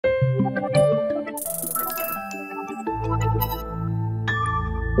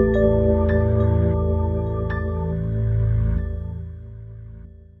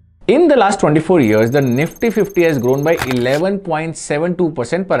In the last 24 years, the Nifty 50 has grown by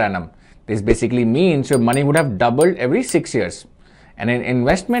 11.72% per annum. This basically means your money would have doubled every 6 years. And an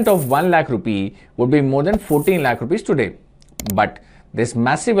investment of 1 lakh rupee would be more than 14 lakh rupees today. But this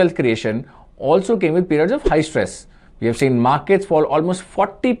massive wealth creation also came with periods of high stress. We have seen markets fall almost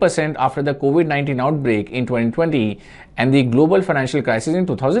 40% after the COVID-19 outbreak in 2020 and the global financial crisis in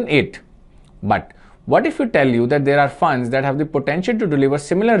 2008. But what if we tell you that there are funds that have the potential to deliver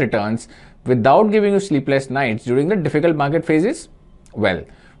similar returns without giving you sleepless nights during the difficult market phases? Well,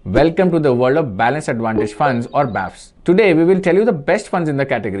 welcome to the world of balanced advantage funds or BAFs. Today, we will tell you the best funds in the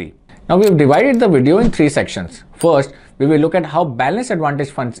category. Now, we have divided the video in 3 sections. First, we will look at how balanced advantage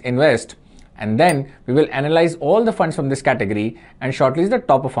funds invest, and then we will analyze all the funds from this category and shortlist the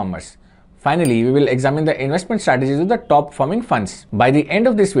top performers. Finally, we will examine the investment strategies of the top performing funds. By the end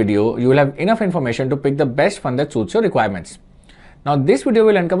of this video, you will have enough information to pick the best fund that suits your requirements. Now, this video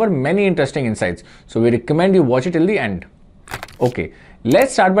will uncover many interesting insights, so we recommend you watch it till the end. Okay,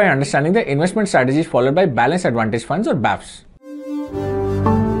 let's start by understanding the investment strategies followed by balanced advantage funds or BAFs.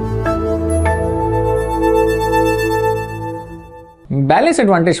 Balanced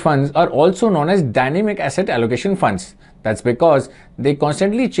advantage funds are also known as dynamic asset allocation funds. That's because they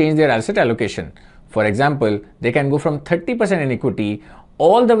constantly change their asset allocation. For example, they can go from 30% in equity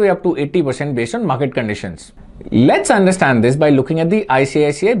all the way up to 80% based on market conditions. Let's understand this by looking at the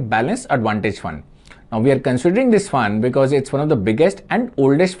ICICI Balanced Advantage Fund. Now, we are considering this fund because it's one of the biggest and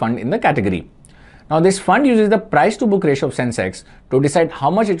oldest fund in the category. Now, this fund uses the price to book ratio of Sensex to decide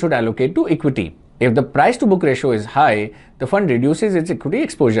how much it should allocate to equity. If the price to book ratio is high, the fund reduces its equity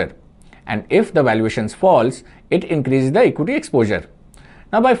exposure. And if the valuations falls, it increases the equity exposure.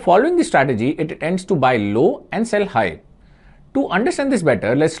 Now, by following this strategy, it tends to buy low and sell high. To understand this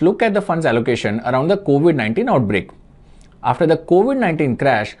better, let's look at the fund's allocation around the COVID-19 outbreak. After the COVID-19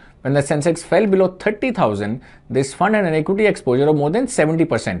 crash, when the Sensex fell below 30,000, this fund had an equity exposure of more than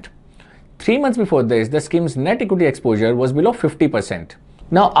 70%. 3 months before this, the scheme's net equity exposure was below 50%.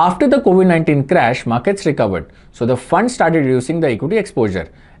 Now, after the COVID-19 crash, markets recovered, so the fund started reducing the equity exposure,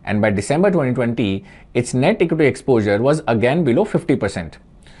 and by December 2020, its net equity exposure was again below 50%.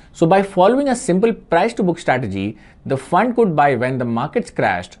 So by following a simple price to book strategy, the fund could buy when the markets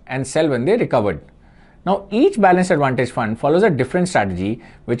crashed and sell when they recovered. Now, each balanced advantage fund follows a different strategy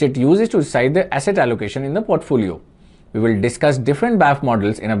which it uses to decide the asset allocation in the portfolio. We will discuss different BAF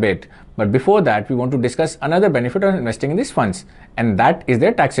models in a bit, but before that, we want to discuss another benefit of investing in these funds, and that is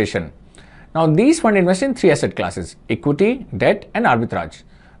their taxation. Now, these funds invest in 3 asset classes: equity, debt, and arbitrage.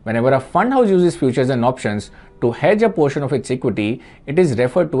 Whenever a fund house uses futures and options to hedge a portion of its equity, it is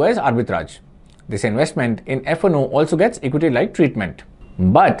referred to as arbitrage. This investment in F&O also gets equity-like treatment.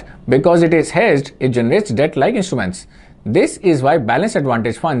 But because it is hedged, it generates debt-like instruments. This is why balanced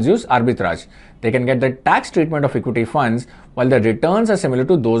advantage funds use arbitrage. They can get the tax treatment of equity funds while the returns are similar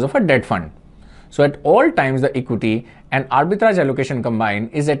to those of a debt fund. So at all times, the equity and arbitrage allocation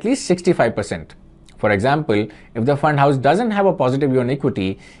combined is at least 65%. For example, if the fund house doesn't have a positive view on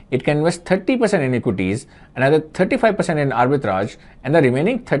equity, it can invest 30% in equities, another 35% in arbitrage, and the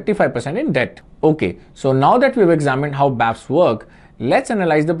remaining 35% in debt. Okay, so now that we've examined how BAFs work, let's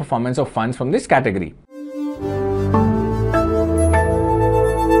analyze the performance of funds from this category.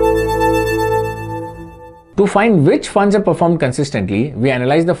 To find which funds have performed consistently, we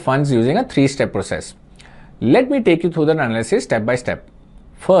analyze the funds using a 3-step process. Let me take you through the analysis step by step.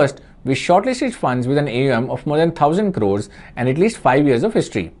 First, we shortlisted funds with an AUM of more than 1000 crores and at least 5 years of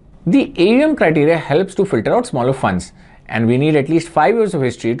history. The AUM criteria helps to filter out smaller funds, and we need at least 5 years of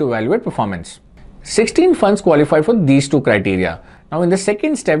history to evaluate performance. 16 funds qualify for these 2 criteria. Now, in the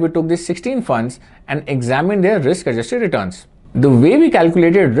second step, we took these 16 funds and examined their risk-adjusted returns. The way we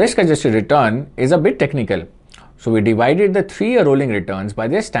calculated risk-adjusted return is a bit technical. So we divided the 3-year rolling returns by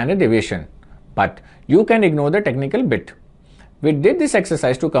their standard deviation. But you can ignore the technical bit. We did this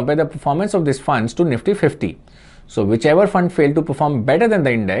exercise to compare the performance of these funds to Nifty 50. So whichever fund failed to perform better than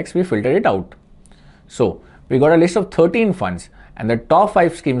the index, we filtered it out. So we got a list of 13 funds, and the top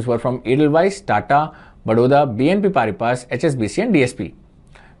 5 schemes were from Edelweiss, Tata, Baroda, BNP Paribas, HSBC and DSP.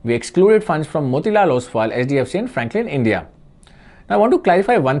 We excluded funds from Motilal Oswal, HDFC and Franklin India. Now I want to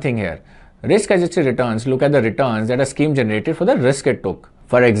clarify one thing here. Risk-adjusted returns look at the returns that a scheme generated for the risk it took.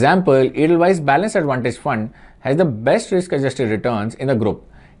 For example, Edelweiss Balanced Advantage Fund has the best risk-adjusted returns in the group.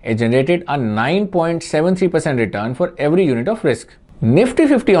 It generated a 9.73% return for every unit of risk. Nifty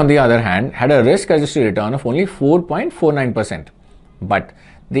 50 on the other hand had a risk-adjusted return of only 4.49%. But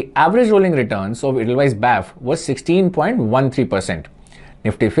the average rolling returns of Edelweiss BAF was 16.13%.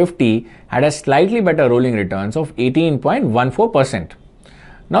 Nifty 50 had a slightly better rolling returns of 18.14%.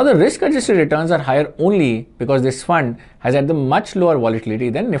 Now the risk-adjusted returns are higher only because this fund has had the much lower volatility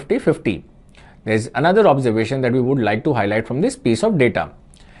than Nifty 50. There is another observation that we would like to highlight from this piece of data.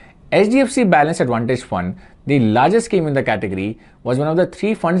 HDFC Balanced Advantage Fund, the largest scheme in the category, was one of the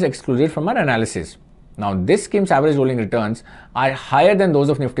 3 funds excluded from our analysis. Now this scheme's average rolling returns are higher than those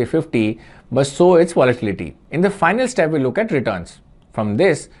of Nifty 50, but so its volatility. In the final step, we look at returns. From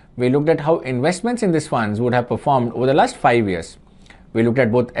this, we looked at how investments in these funds would have performed over the last 5 years. We looked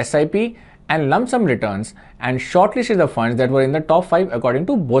at both SIP and lump sum returns and shortlisted the funds that were in the top 5 according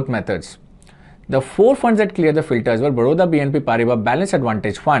to both methods. The 4 funds that cleared the filters were Baroda BNP Paribas Balanced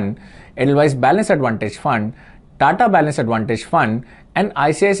Advantage Fund, Edelweiss Balanced Advantage Fund, Tata Balanced Advantage Fund, and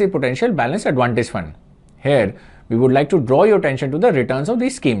ICICI Prudential Balanced Advantage Fund. Here, we would like to draw your attention to the returns of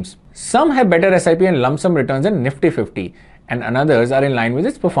these schemes. Some have better SIP and lump sum returns than Nifty 50, and others are in line with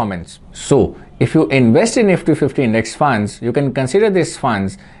its performance. So, if you invest in Nifty 50 index funds, you can consider these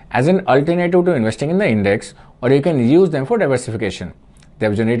funds as an alternative to investing in the index, or you can use them for diversification. They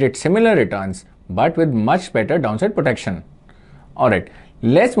have generated similar returns, but with much better downside protection. Alright,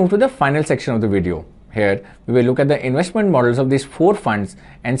 let's move to the final section of the video. Here, we will look at the investment models of these 4 funds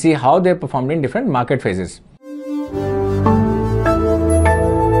and see how they have performed in different market phases.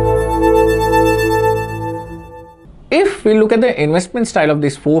 If we look at the investment style of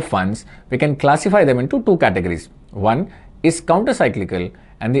these 4 funds, we can classify them into 2 categories. One is counter-cyclical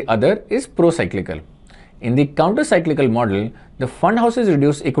and the other is pro-cyclical. In the counter-cyclical model, the fund houses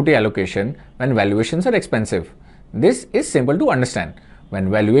reduce equity allocation when valuations are expensive. This is simple to understand. When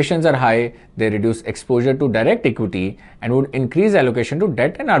valuations are high, they reduce exposure to direct equity and would increase allocation to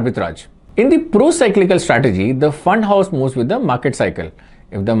debt and arbitrage. In the pro-cyclical strategy, the fund house moves with the market cycle.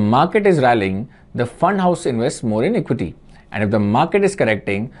 If the market is rallying, the fund house invests more in equity. And if the market is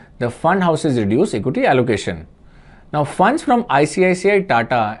correcting, the fund houses reduce equity allocation. Now, funds from ICICI,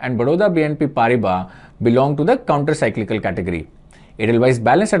 Tata and Baroda BNP Paribas belong to the counter-cyclical category. Edelweiss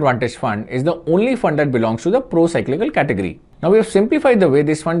Balanced Advantage Fund is the only fund that belongs to the pro-cyclical category. Now, we have simplified the way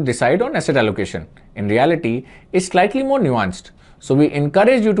these funds decide on asset allocation. In reality, it's slightly more nuanced. So, we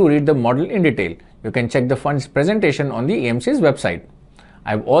encourage you to read the model in detail. You can check the fund's presentation on the AMC's website.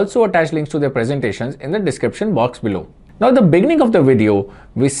 I've also attached links to their presentations in the description box below. Now, at the beginning of the video,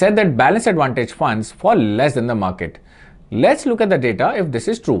 we said that balanced advantage funds fall less than the market. Let's look at the data if this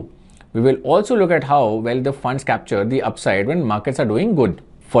is true. We will also look at how well the funds capture the upside when markets are doing good.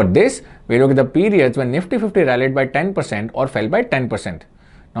 For this, we look at the periods when Nifty 50 rallied by 10% or fell by 10%.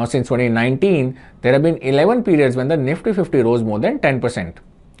 Now, since 2019, there have been 11 periods when the Nifty 50 rose more than 10%.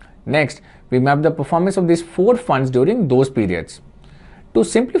 Next, we map the performance of these 4 funds during those periods. To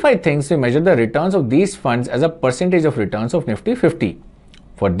simplify things, we measure the returns of these funds as a percentage of returns of Nifty 50.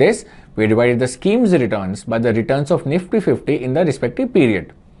 For this, we divided the scheme's returns by the returns of Nifty 50 in the respective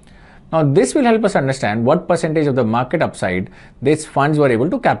period. Now, this will help us understand what percentage of the market upside these funds were able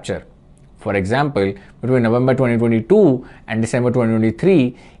to capture. For example, between November 2022 and December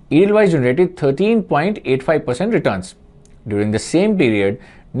 2023, Edelweiss generated 13.85% returns. During the same period,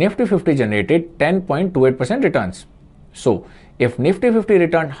 Nifty 50 generated 10.28% returns. So, if Nifty 50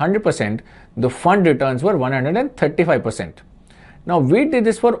 returned 100%, the fund returns were 135%. Now, we did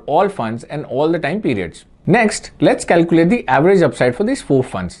this for all funds and all the time periods. Next, let's calculate the average upside for these 4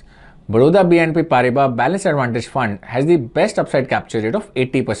 funds. Baroda BNP Paribas Balanced Advantage Fund has the best upside capture rate of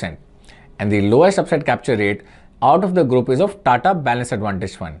 80%. And the lowest upside capture rate out of the group is of Tata Balanced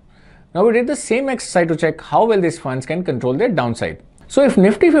Advantage Fund. Now, we did the same exercise to check how well these funds can control their downside. So, if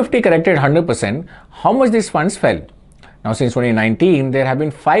Nifty 50 corrected 100%, how much these funds fell? Now, since 2019, there have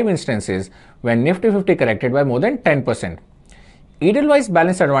been 5 instances when Nifty 50 corrected by more than 10%. Edelweiss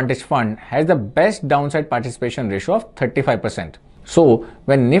Balanced Advantage Fund has the best downside participation ratio of 35%. So,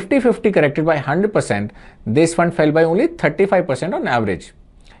 when Nifty 50 corrected by 100%, this fund fell by only 35% on average.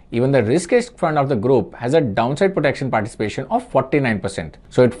 Even the riskiest fund of the group has a downside protection participation of 49%.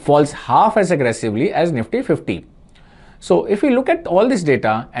 So, it falls half as aggressively as Nifty 50. So, if we look at all this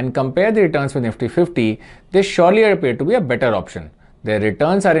data and compare the returns with Nifty 50, they surely appear to be a better option. Their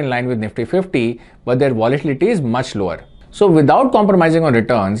returns are in line with Nifty 50, but their volatility is much lower. So, without compromising on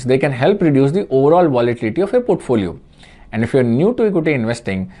returns, they can help reduce the overall volatility of a portfolio. And if you're new to equity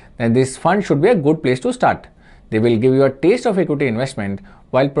investing, then this fund should be a good place to start. They will give you a taste of equity investment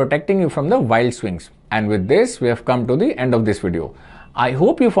while protecting you from the wild swings. And with this, we have come to the end of this video. I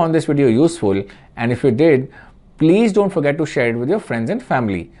hope you found this video useful, and if you did, please don't forget to share it with your friends and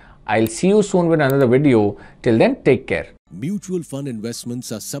family. I'll see you soon with another video. Till then, take care. Mutual fund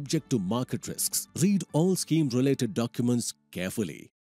investments are subject to market risks. Read all scheme-related documents carefully.